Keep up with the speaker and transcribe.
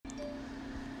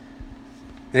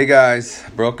Hey guys,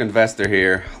 Broke Investor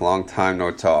here. Long time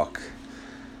no talk.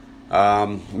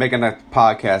 Making a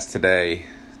podcast today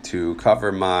to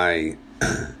cover my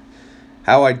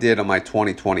how I did on my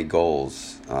 2020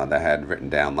 goals that I had written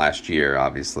down last year,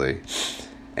 obviously,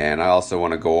 and I also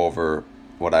want to go over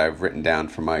what I've written down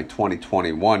for my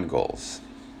 2021 goals.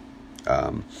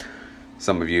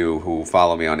 Some of you who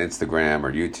follow me on Instagram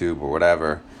or YouTube or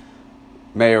whatever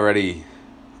may already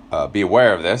be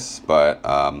aware of this, but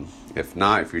if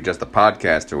not, if you're just a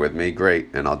podcaster with me, great,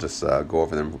 and I'll just go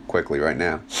over them quickly right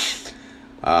now.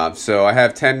 So I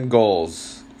have 10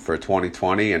 goals for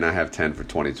 2020, and I have 10 for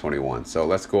 2021. So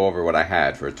let's go over what I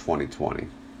had for 2020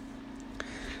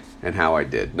 and how I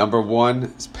did. Number one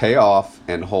is pay off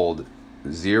and hold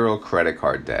zero credit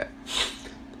card debt.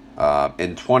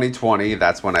 In 2020,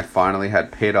 that's when I finally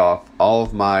had paid off all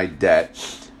of my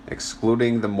debt,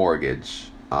 excluding the mortgage.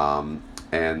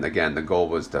 And again, the goal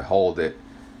was to hold it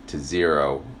to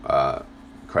zero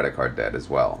credit card debt as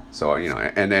well. So,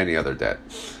 and any other debt.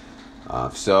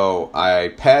 So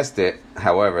I passed it.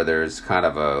 However, there's kind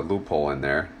of a loophole in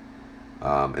there.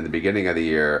 In the beginning of the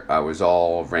year, I was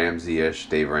all Ramsey-ish,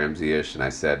 Dave Ramsey-ish, and I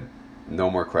said, no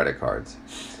more credit cards.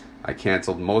 I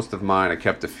canceled most of mine. I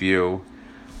kept a few.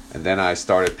 And then I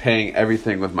started paying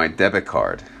everything with my debit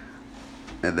card.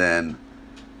 And then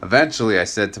eventually I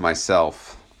said to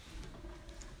myself,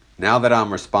 now that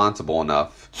I'm responsible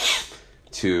enough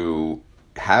to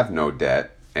have no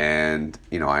debt and,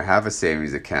 I have a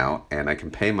savings account and I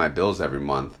can pay my bills every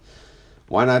month,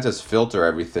 why not just filter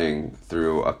everything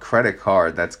through a credit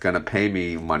card that's going to pay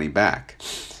me money back?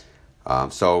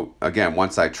 So again,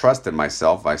 once I trusted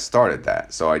myself, I started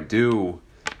that. So I do,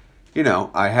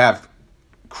 I have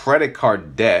credit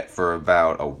card debt for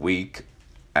about a week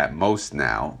at most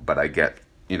now, but I get,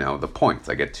 the points.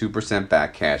 I get 2%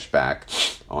 back, cash back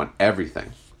on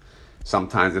everything.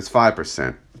 Sometimes it's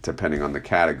 5%, depending on the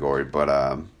category,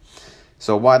 but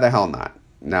so why the hell not?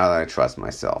 Now that I trust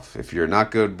myself. If you're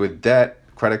not good with debt,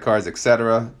 credit cards,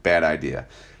 etc., bad idea.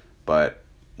 But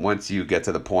once you get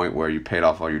to the point where you paid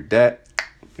off all your debt,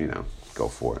 go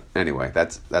for it. Anyway,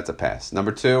 that's a pass.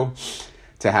 Number two,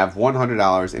 to have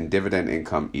 $100 in dividend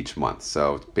income each month.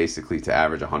 So basically to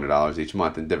average $100 each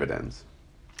month in dividends.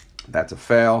 That's a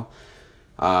fail.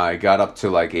 I got up to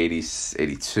like 80,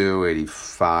 82,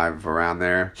 85, around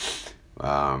there.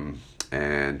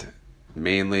 And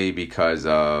mainly because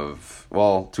of,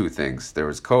 two things. There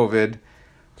was COVID,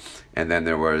 and then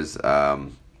there was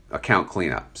account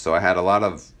cleanup. So I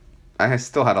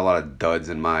still had a lot of duds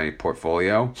in my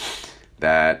portfolio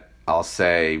that I'll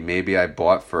say maybe I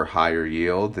bought for higher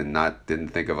yield and didn't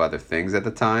think of other things at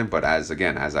the time. But as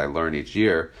I learn each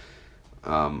year,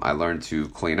 I learned to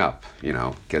clean up,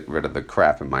 get rid of the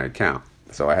crap in my account.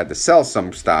 So I had to sell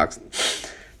some stocks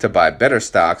to buy better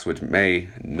stocks, which may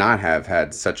not have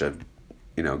had such a,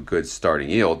 good starting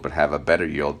yield, but have a better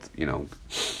yield,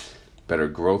 better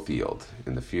growth yield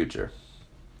in the future.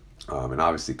 And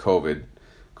obviously COVID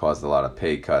caused a lot of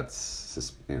pay cuts,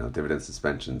 dividend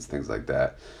suspensions, things like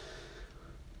that.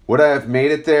 Would I have made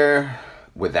it there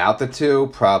without the two?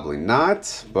 Probably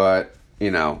not, but,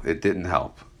 it didn't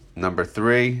help. Number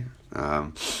three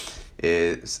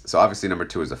so obviously number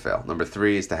two is a fail. Number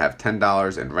three is to have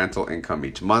 $10 in rental income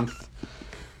each month.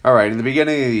 All right, in the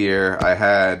beginning of the year, I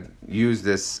had used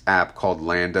this app called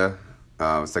Landa.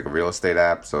 It's like a real estate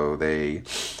app, so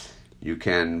you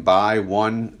can buy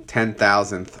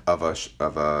 1/10,000th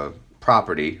of a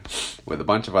property with a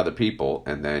bunch of other people,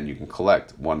 and then you can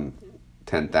collect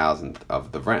 1/10,000th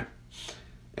of the rent.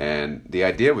 And the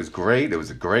idea was great. It was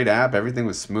a great app. Everything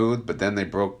was smooth, but then they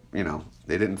broke,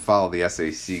 they didn't follow the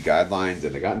SAC guidelines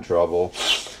and they got in trouble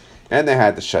and they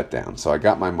had to shut down. So I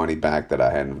got my money back that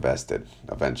I had invested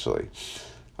eventually.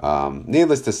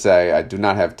 Needless to say, I do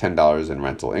not have $10 in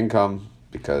rental income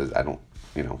because I don't,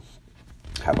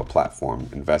 have a platform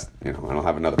I don't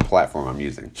have another platform I'm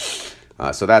using.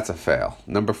 So that's a fail.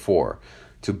 Number four,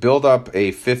 to build up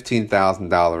a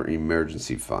 $15,000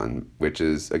 emergency fund, which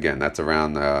is, again, that's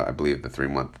around, I believe, the 3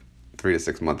 to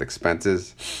 6 month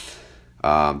expenses.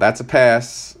 That's a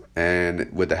pass.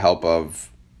 And with the help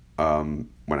of, when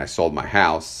I sold my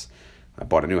house, I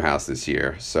bought a new house this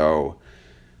year. So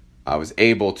I was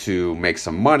able to make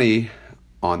some money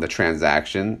on the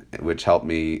transaction, which helped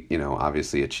me,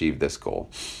 obviously achieve this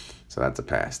goal. So that's a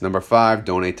pass. Number five,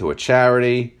 donate to a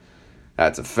charity.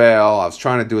 That's a fail. I was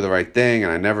trying to do the right thing,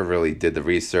 and I never really did the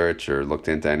research or looked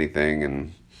into anything,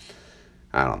 and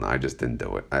I don't know. I just didn't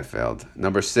do it. I failed.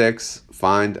 Number six,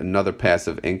 find another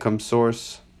passive income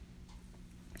source.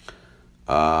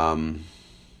 I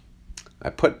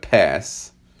put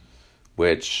pass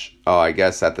which, I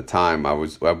guess at the time I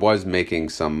was making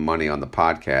some money on this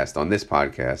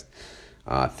podcast,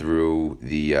 through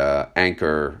the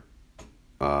Anchor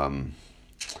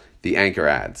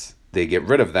ads. They get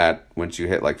rid of that once you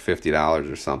hit like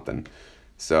 $50 or something.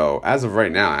 So as of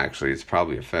right now, actually, it's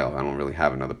probably a fail. I don't really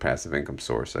have another passive income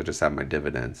source. I just have my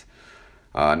dividends.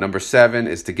 Number 7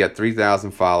 is to get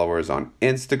 3,000 followers on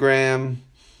Instagram.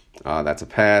 That's a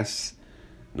pass.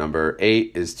 Number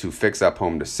 8 is to fix up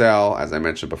home to sell. As I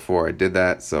mentioned before, I did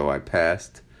that, so I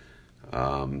passed.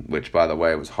 Which, by the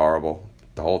way, was horrible.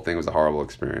 The whole thing was a horrible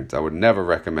experience. I would never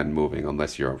recommend moving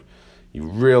unless you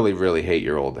really, really hate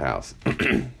your old house.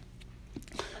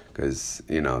 Because,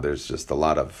 there's just a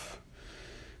lot of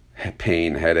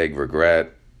pain, headache,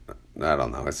 regret. I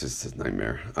don't know. It's just a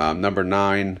nightmare. Number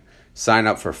 9, sign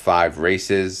up for 5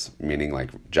 races, meaning like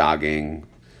jogging,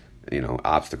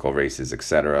 obstacle races,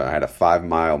 etc. I had a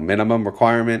 5-mile minimum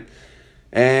requirement,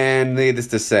 and needless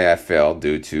to say, I failed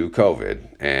due to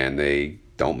COVID, and they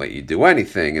don't let you do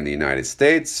anything in the United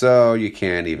States, so you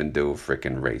can't even do a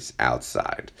freaking race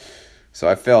outside. So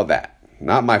I failed that.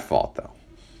 Not my fault, though.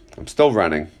 I'm still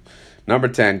running. Number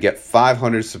 10, get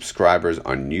 500 subscribers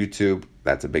on YouTube.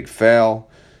 That's a big fail.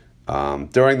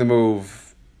 During the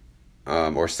move,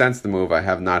 or since the move, I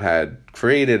have not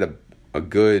created a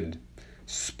good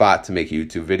spot to make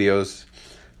YouTube videos.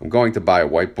 I'm going to buy a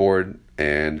whiteboard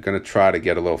and going to try to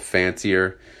get a little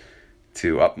fancier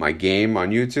to up my game on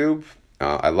YouTube.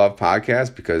 I love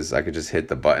podcasts because I could just hit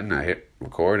the button, I hit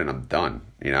record, and I'm done,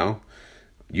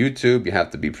 YouTube, you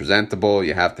have to be presentable,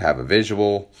 you have to have a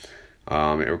visual.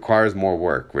 It requires more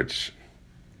work, which,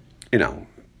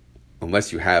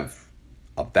 unless you have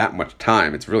that much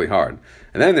time, it's really hard.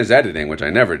 And then there's editing, which I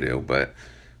never do, but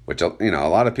which, a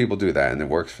lot of people do that and it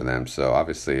works for them. So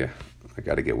obviously I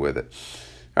got to get with it.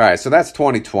 All right. So that's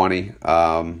 2020.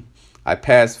 I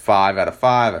passed 5 out of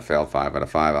 5. I failed 5 out of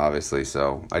 5, obviously.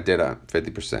 So I did a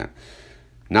 50%.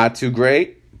 Not too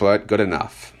great, but good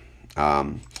enough.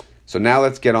 So now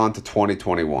let's get on to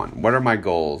 2021. What are my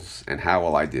goals and how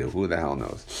will I do? Who the hell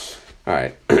knows? All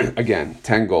right. Again,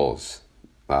 10 goals.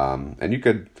 And you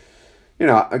could,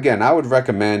 again, I would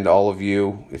recommend all of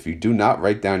you, if you do not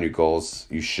write down your goals,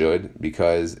 you should,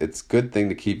 because it's a good thing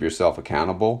to keep yourself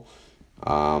accountable.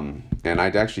 And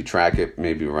I'd actually track it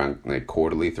maybe around like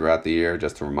quarterly throughout the year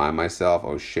just to remind myself,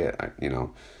 oh shit,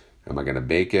 am I going to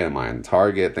make it? Am I on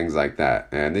target? Things like that.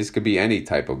 And these could be any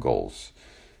type of goals.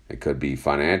 It could be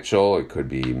financial. It could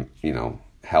be,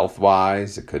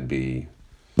 health-wise. It could be,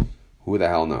 who the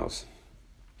hell knows?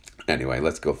 Anyway,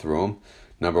 let's go through them.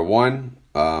 Number 1,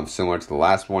 similar to the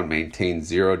last one, maintain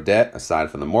 0 debt aside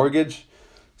from the mortgage.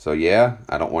 So yeah,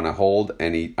 I don't want to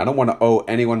owe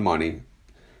anyone money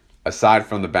aside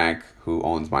from the bank who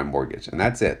owns my mortgage. And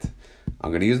that's it.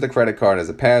 I'm going to use the credit card as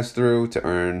a pass-through to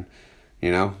earn,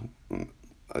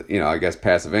 I guess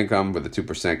passive income with a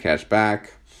 2% cash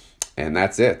back. And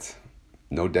that's it.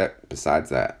 No debt besides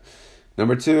that.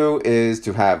 Number 2 is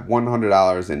to have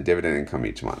 $100 in dividend income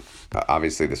each month.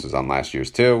 Obviously, this was on last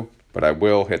year's too, but I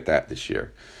will hit that this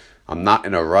year. I'm not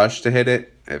in a rush to hit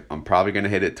it. I'm probably going to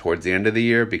hit it towards the end of the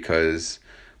year because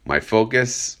my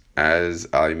focus, as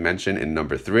I mentioned in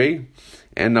number 3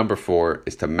 and number 4,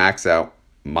 is to max out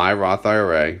my Roth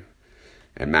IRA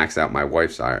and max out my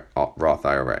wife's Roth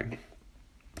IRA.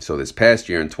 So this past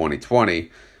year in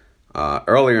 2020,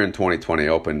 earlier in 2020, I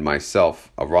opened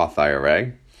myself a Roth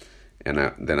IRA,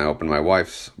 and then I opened my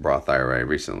wife's Roth IRA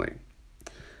recently.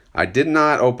 I did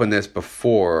not open this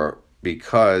before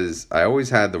because I always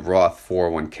had the Roth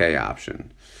 401k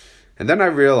option. And then I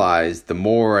realized the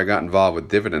more I got involved with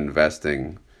dividend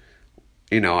investing,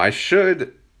 I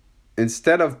should,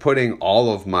 instead of putting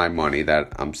all of my money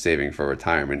that I'm saving for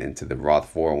retirement into the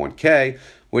Roth 401k,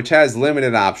 which has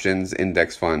limited options,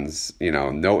 index funds,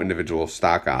 no individual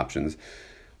stock options,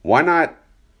 why not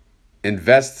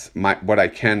invest what I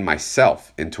can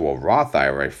myself into a Roth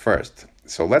IRA first?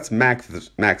 So let's max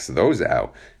those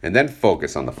out and then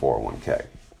focus on the 401k.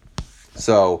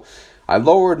 So I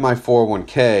lowered my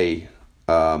 401k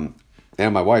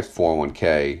and my wife's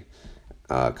 401k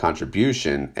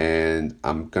contribution, and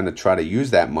I'm going to try to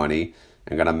use that money.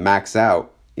 I'm going to max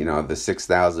out, the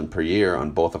 $6,000 per year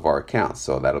on both of our accounts.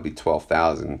 So that'll be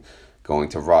 $12,000 going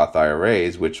to Roth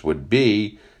IRAs, which would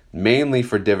be mainly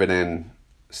for dividend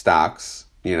stocks,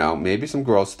 maybe some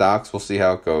growth stocks. We'll see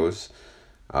how it goes.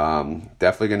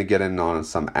 Definitely going to get in on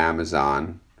some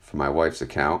Amazon for my wife's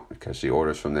account because she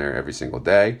orders from there every single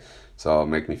day. So it'll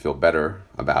make me feel better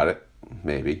about it,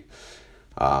 maybe.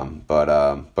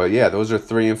 But yeah, those are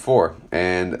 3 and 4.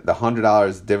 And the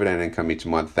 $100 dividend income each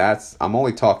month, I'm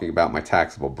only talking about my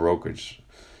taxable brokerage.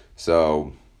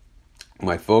 So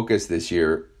my focus this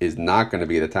year is not going to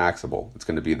be the taxable. It's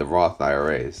going to be the Roth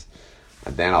IRAs.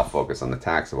 And then I'll focus on the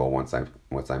taxable once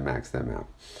I max them out.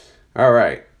 All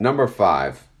right, number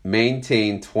 5,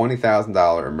 maintain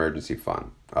 $20,000 emergency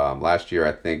fund. Last year,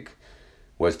 I think,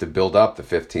 was to build up the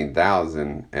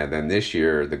 $15,000, and then this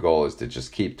year the goal is to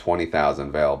just keep $20,000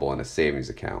 available in a savings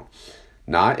account.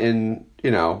 Not in,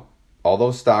 all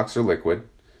those stocks are liquid.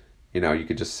 You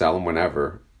could just sell them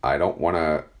whenever. I don't want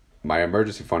to. My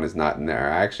emergency fund is not in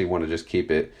there. I actually want to just keep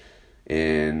it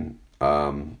in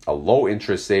a low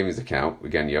interest savings account.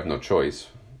 Again, you have no choice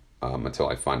until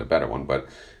I find a better one, but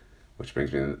which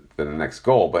brings me to the next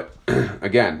goal. But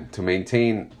again, to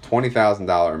maintain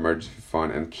 $20,000 emergency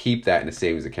fund and keep that in a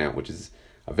savings account, which is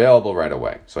available right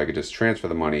away. So I could just transfer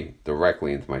the money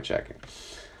directly into my checking.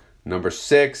 Number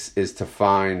 6 is to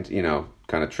find,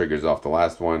 kind of triggers off the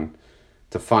last one,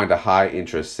 to find a high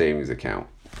interest savings account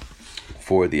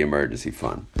for the emergency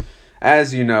fund.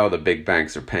 As you know, the big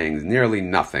banks are paying nearly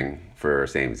nothing for a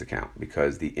savings account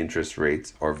because the interest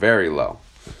rates are very low.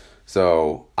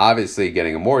 So obviously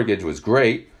getting a mortgage was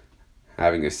great.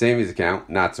 Having a savings account,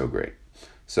 not so great.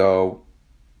 So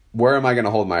where am I going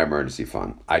to hold my emergency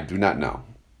fund? I do not know.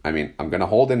 I'm going to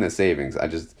hold in the savings. I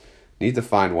just need to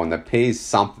find one that pays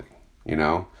something,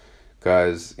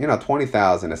 because,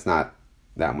 $20,000, it's not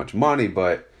that much money,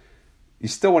 but you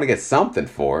still want to get something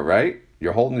for it, right?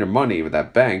 You're holding your money with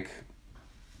that bank.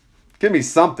 Give me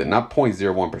something, not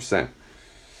 0.01%.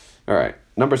 All right,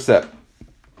 number 7.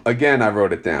 Again, I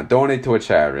wrote it down. Donate to a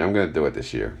charity. I'm going to do it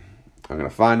this year. I'm going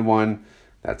to find one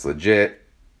that's legit.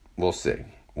 We'll see.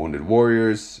 Wounded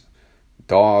Warriors,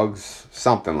 dogs,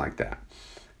 something like that.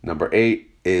 Number 8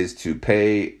 is to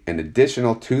pay an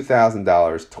additional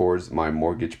 $2,000 towards my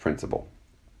mortgage principal.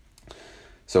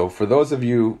 So for those of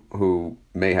you who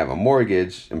may have a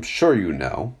mortgage, I'm sure you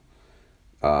know,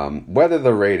 whether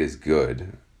the rate is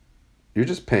good, you're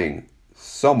just paying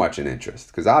so much in interest.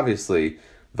 Because obviously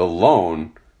the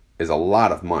loan is a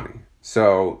lot of money.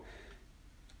 So,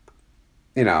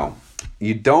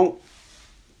 you don't,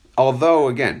 although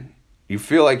again, you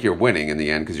feel like you're winning in the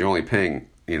end because you're only paying,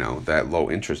 that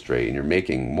low interest rate and you're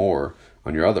making more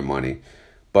on your other money.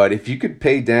 But if you could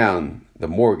pay down the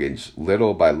mortgage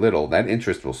little by little, that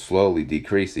interest will slowly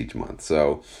decrease each month.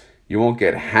 So you won't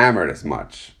get hammered as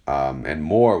much, and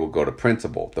more will go to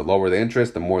principal. The lower the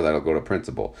interest, the more that'll go to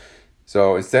principal.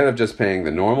 So instead of just paying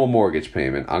the normal mortgage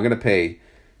payment, I'm going to pay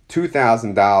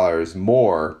 $2,000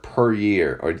 more per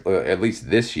year, or at least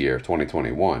this year,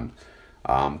 2021,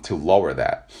 to lower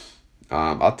that.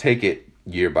 I'll take it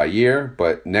year by year,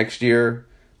 but next year,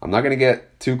 I'm not going to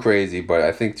get too crazy, but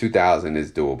I think 2,000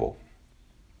 is doable.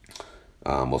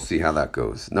 We'll see how that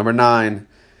goes. Number 9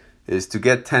 is to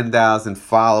get 10,000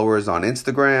 followers on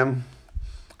Instagram.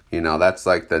 That's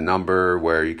like the number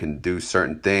where you can do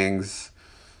certain things,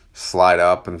 slide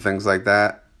up and things like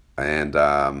that. And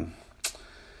I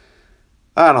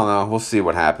don't know. We'll see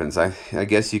what happens. I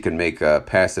guess you can make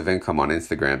passive income on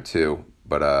Instagram too,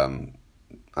 but I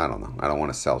don't know. I don't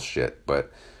want to sell shit,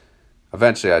 but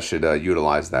eventually I should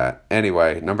utilize that.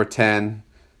 Anyway, number 10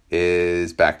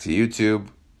 is back to YouTube.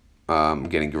 I'm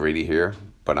getting greedy here,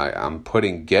 but I'm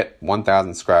putting get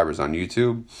 1,000 subscribers on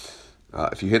YouTube.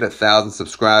 If you hit 1,000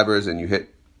 subscribers and you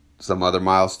hit some other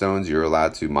milestones, you're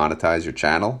allowed to monetize your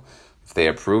channel if they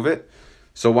approve it.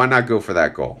 So why not go for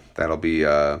that goal? That'll be,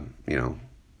 a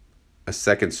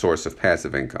second source of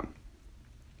passive income.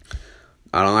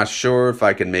 I'm not sure if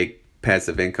I can make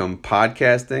passive income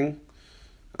podcasting.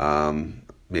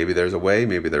 Maybe there's a way,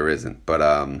 maybe there isn't, but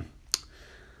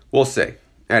we'll see.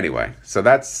 Anyway, so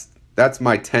that's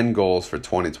my 10 goals for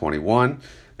 2021,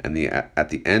 and at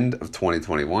the end of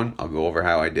 2021, I'll go over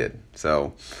how I did.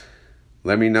 So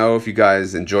let me know if you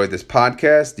guys enjoyed this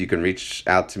podcast. You can reach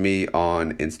out to me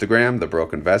on Instagram, The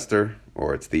Broke Investor,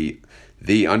 or it's the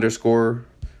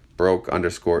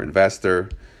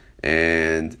 _broke_investor,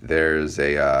 and there's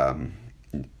a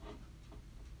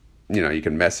you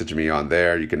can message me on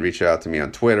there. You can reach out to me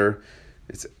on Twitter.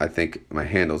 I think my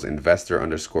handle's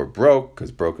investor_broke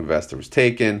because broke investor was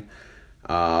taken.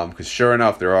 Because sure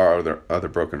enough, there are other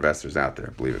broke investors out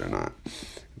there, believe it or not.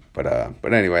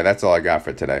 But anyway, that's all I got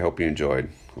for today. Hope you enjoyed.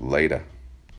 Later.